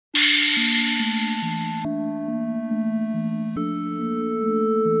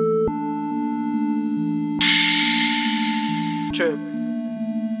Trip.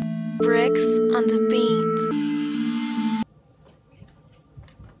 Bricks on the beat.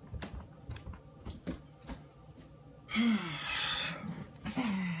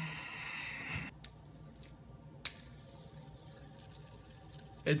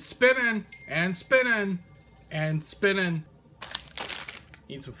 It's spinning and spinning and spinning.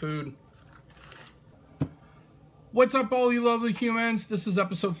 Eat some food. What's up, all you lovely humans? This is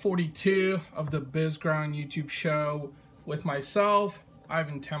episode 42 of the BizGrind YouTube show with myself,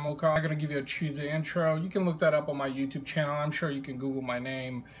 Ivan Temelkov. I'm going to give you a cheesy intro. You can look that up on my YouTube channel. I'm sure you can Google my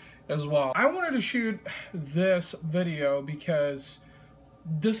name as well. I wanted to shoot this video because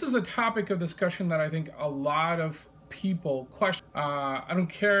this is a topic of discussion that I think a lot of people question. I don't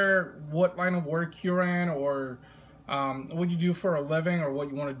care what line of work you're in or what you do for a living or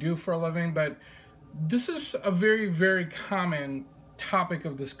what you want to do for a living, but this is a very, very common topic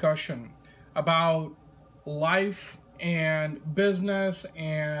of discussion about life and business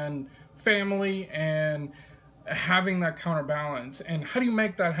and family and having that counterbalance. And how do you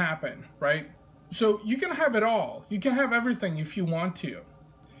make that happen, right? So you can have it all. You can have everything if you want to.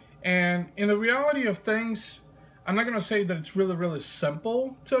 And in the reality of things, I'm not going to say that it's really, really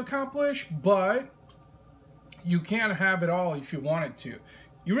simple to accomplish, but you can have it all if you wanted to.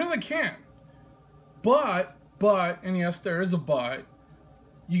 You really can. But, and yes, there is a but,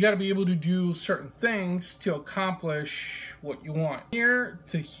 you got to be able to do certain things to accomplish what you want. Here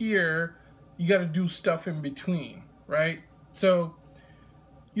to here, you got to do stuff in between, right? So,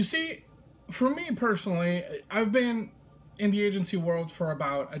 you see, for me personally, I've been in the agency world for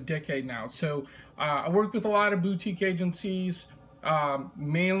about a decade now. So, I work with a lot of boutique agencies,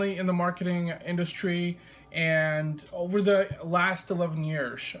 mainly in the marketing industry, and over the last 11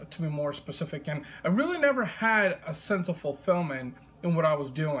 years, to be more specific, and I really never had a sense of fulfillment in what I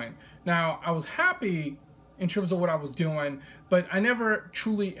was doing. Now, I was happy in terms of what I was doing, but I never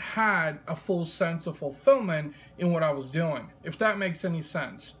truly had a full sense of fulfillment in what I was doing, if that makes any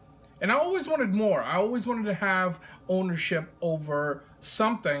sense. And I always wanted more. I always wanted to have ownership over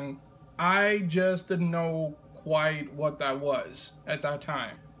something. I just didn't know quite what that was at that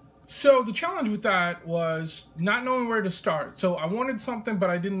time. So the challenge with that was not knowing where to start. So I wanted something, but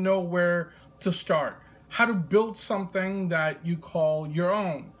I didn't know where to start. How to build something that you call your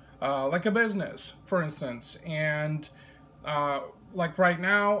own, like a business, for instance. And like right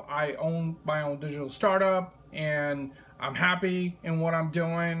now, I own my own digital startup, and I'm happy in what I'm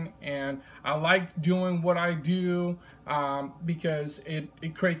doing, and I like doing what I do because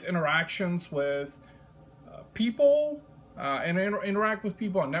it creates interactions with people, and interact with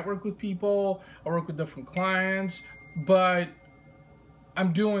people, and network with people. I work with different clients, but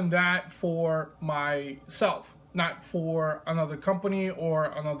I'm doing that for myself, not for another company or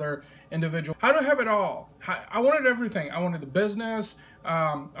another individual. How do I have it all? I wanted everything. I wanted the business,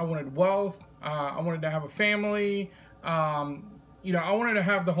 I wanted wealth, I wanted to have a family, you know, I wanted to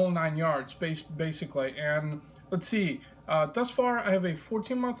have the whole 9 yards, basically. And let's see, thus far I have a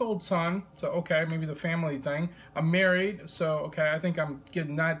 14-month-old son, so okay, maybe the family thing. I'm married, so okay, I think I'm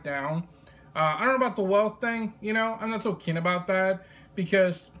getting that down. I don't know about the wealth thing, you know, I'm not so keen about that,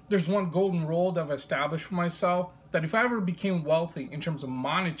 because there's one golden rule that I've established for myself, that if I ever became wealthy in terms of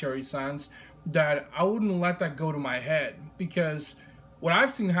monetary sense, that I wouldn't let that go to my head. Because what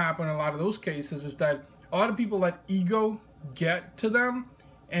I've seen happen in a lot of those cases is that a lot of people let ego get to them,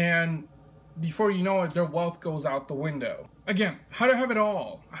 and before you know it, their wealth goes out the window. Again, how to have it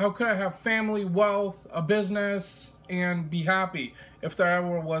all? How could I have family, wealth, a business, and be happy if there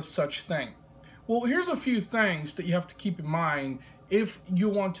ever was such thing? Well, here's a few things that you have to keep in mind if you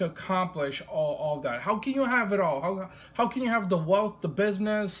want to accomplish all of that. How can you have it all? How can you have the wealth, the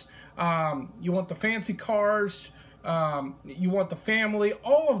business, you want the fancy cars, you want the family,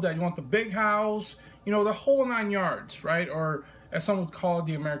 all of that. You want the big house, you know, the whole 9 yards, right? Or as some would call it,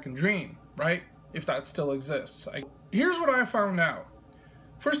 the American dream, right? If that still exists. Here's what I found out.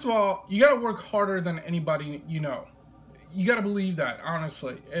 First of all, you got to work harder than anybody you know. You got to believe that,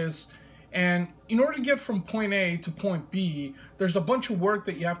 honestly. And in order to get from point A to point B, there's a bunch of work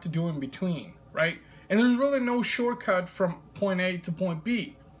that you have to do in between, right? And there's really no shortcut from point A to point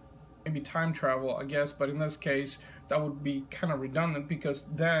B. Maybe time travel, I guess, but in this case, that would be kind of redundant, because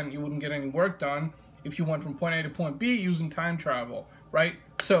then you wouldn't get any work done if you went from point A to point B using time travel, right?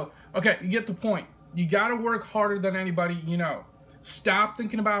 So, okay, you get the point. You got to work harder than anybody you know. Stop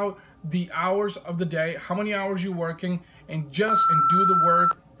thinking about the hours of the day, how many hours you're working, and do the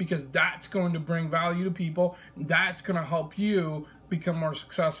work, because that's going to bring value to people. That's going to help you become more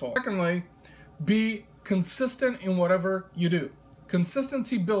successful. Secondly, be consistent in whatever you do.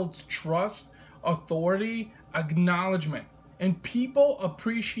 Consistency builds trust, authority, acknowledgement. And people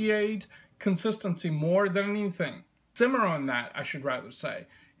appreciate consistency more than anything. Simmer on that, I should rather say,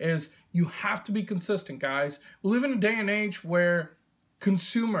 is you have to be consistent, guys. We live in a day and age where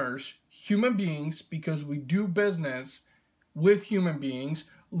consumers, human beings, because we do business with human beings,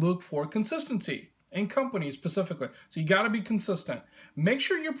 look for consistency, in companies specifically. So you got to be consistent. Make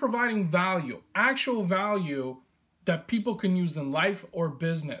sure you're providing value, actual value that people can use in life or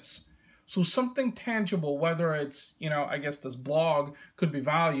business. So something tangible, whether it's, I guess this blog could be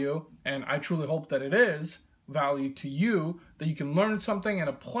value, and I truly hope that it is value to you, that you can learn something and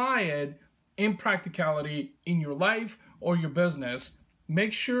apply it in practicality in your life or your business.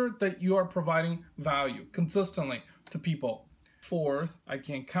 Make sure that you are providing value consistently to people. Fourth, I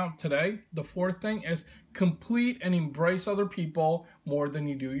can't count today. The fourth thing is complete and embrace other people more than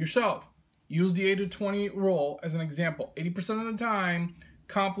you do yourself. Use the 80-20 rule as an example. 80% of the time,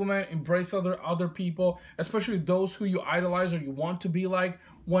 compliment, embrace other people, especially those who you idolize or you want to be like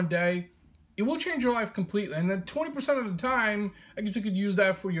one day. It will change your life completely. And then 20% of the time, I guess you could use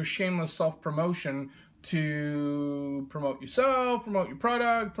that for your shameless self-promotion to promote yourself, promote your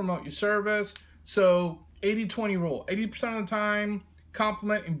product, promote your service. So 80-20 rule. 80% of the time,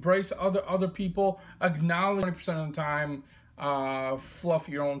 compliment, embrace other people, acknowledge 20% of the time, fluff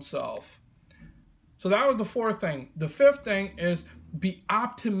your own self. So that was the fourth thing. The fifth thing is be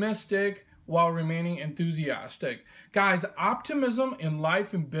optimistic while remaining enthusiastic. Guys, optimism in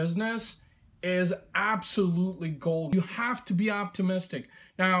life and business is absolutely gold. You have to be optimistic.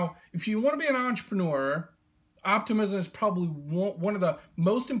 Now, if you want to be an entrepreneur, optimism is probably one of the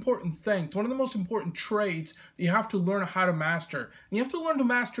most important things, one of the most important traits that you have to learn how to master. And you have to learn to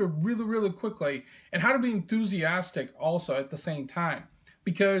master it really, really quickly, and how to be enthusiastic also at the same time.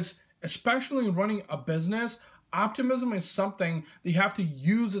 Because especially in running a business, optimism is something that you have to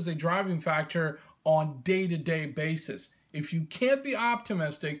use as a driving factor on day-to-day basis. If you can't be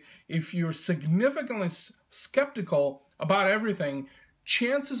optimistic, if you're significantly skeptical about everything,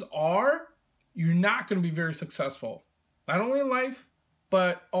 chances are you're not going to be very successful. Not only in life,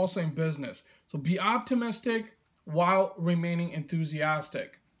 but also in business. So be optimistic while remaining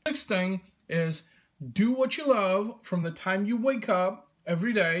enthusiastic. Sixth thing is do what you love from the time you wake up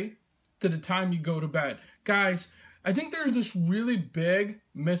every day to the time you go to bed. Guys, I think there's this really big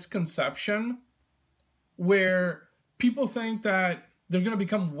misconception where people think that they're going to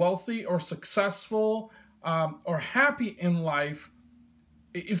become wealthy or successful or happy in life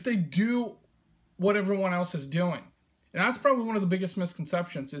if they do what everyone else is doing. And that's probably one of the biggest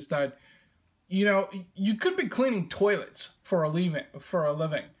misconceptions, is that, you could be cleaning toilets for a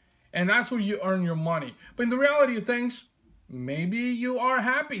living, and that's where you earn your money. But in the reality of things, maybe you are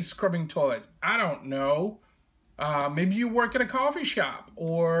happy scrubbing toilets. I don't know. Maybe you work at a coffee shop,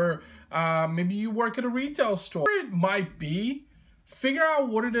 or maybe you work at a retail store. Whatever it might be, figure out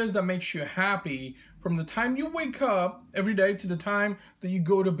what it is that makes you happy from the time you wake up every day to the time that you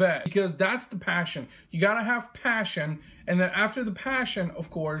go to bed. Because that's the passion. You gotta have passion, and then after the passion, of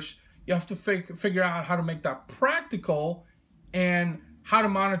course, you have to figure out how to make that practical and how to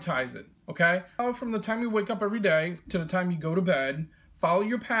monetize it, okay? From the time you wake up every day to the time you go to bed, follow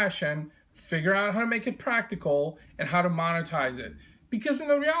your passion, figure out how to make it practical and how to monetize it. Because in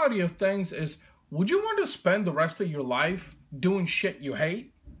the reality of things is, would you want to spend the rest of your life doing shit you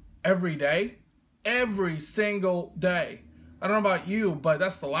hate every day? Every single day. I don't know about you, but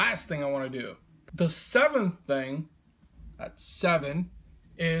that's the last thing I want to do. The seventh thing, that's 7,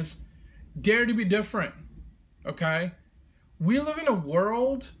 is dare to be different, okay? We live in a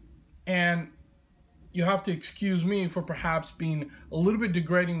world, and you have to excuse me for perhaps being a little bit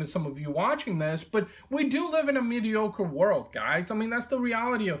degrading to some of you watching this, but we do live in a mediocre world, guys. I mean, that's the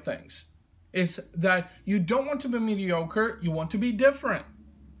reality of things, is that you don't want to be mediocre, you want to be different.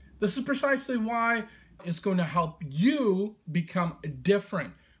 This is precisely why it's going to help you become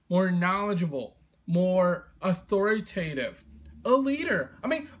different, more knowledgeable, more authoritative, a leader. I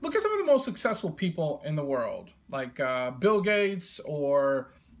mean, look at some of the most successful people in the world, like Bill Gates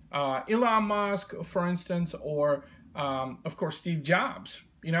or Elon Musk, for instance, or of course Steve Jobs,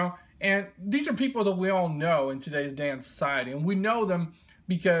 and these are people that we all know in today's day and society, and we know them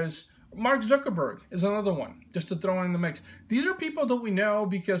because Mark Zuckerberg is another one, just to throw in the mix. These are people that we know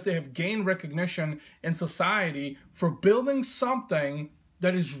because they have gained recognition in society for building something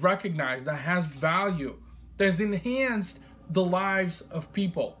that is recognized, that has value, that has enhanced the lives of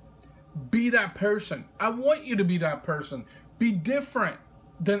people. Be that person. I want you to be that person. Be different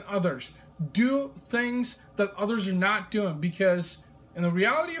than others. Do things that others are not doing, because in the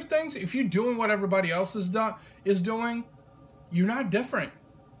reality of things, if you're doing what everybody else is doing, you're not different.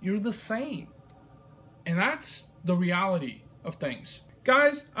 You're the same. And that's the reality of things.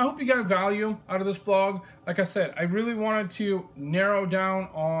 Guys, I hope you got value out of this blog. Like I said, I really wanted to narrow down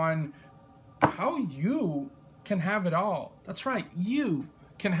on how you can have it all. That's right, you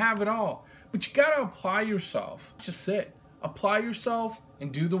can have it all. But you gotta apply yourself. That's just it. Apply yourself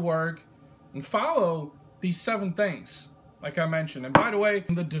and do the work and follow these 7 things, like I mentioned. And by the way,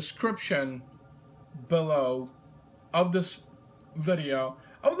 in the description below of this video,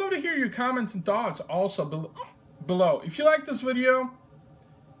 I would love to hear your comments and thoughts also below. If you like this video,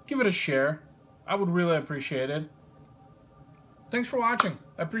 give it a share. I would really appreciate it. Thanks for watching.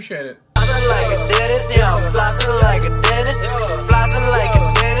 I appreciate it. Like a dentist, yeah, I'm flossing like a dentist. Flossing like a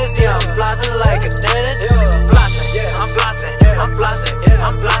dentist, yeah, I'm flossing like a dentist. Flossing, I'm flossing, I'm flossing,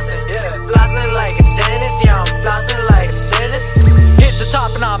 I'm flossing. Flossing like a dentist, yeah, I'm flossing like a dentist. Hit the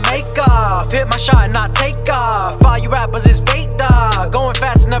top and I make off. Hit my shot and I take off. All you rappers is fake, dog. Going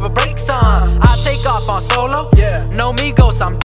fast and never breaks on. I take off on solo. No me ghost, I'm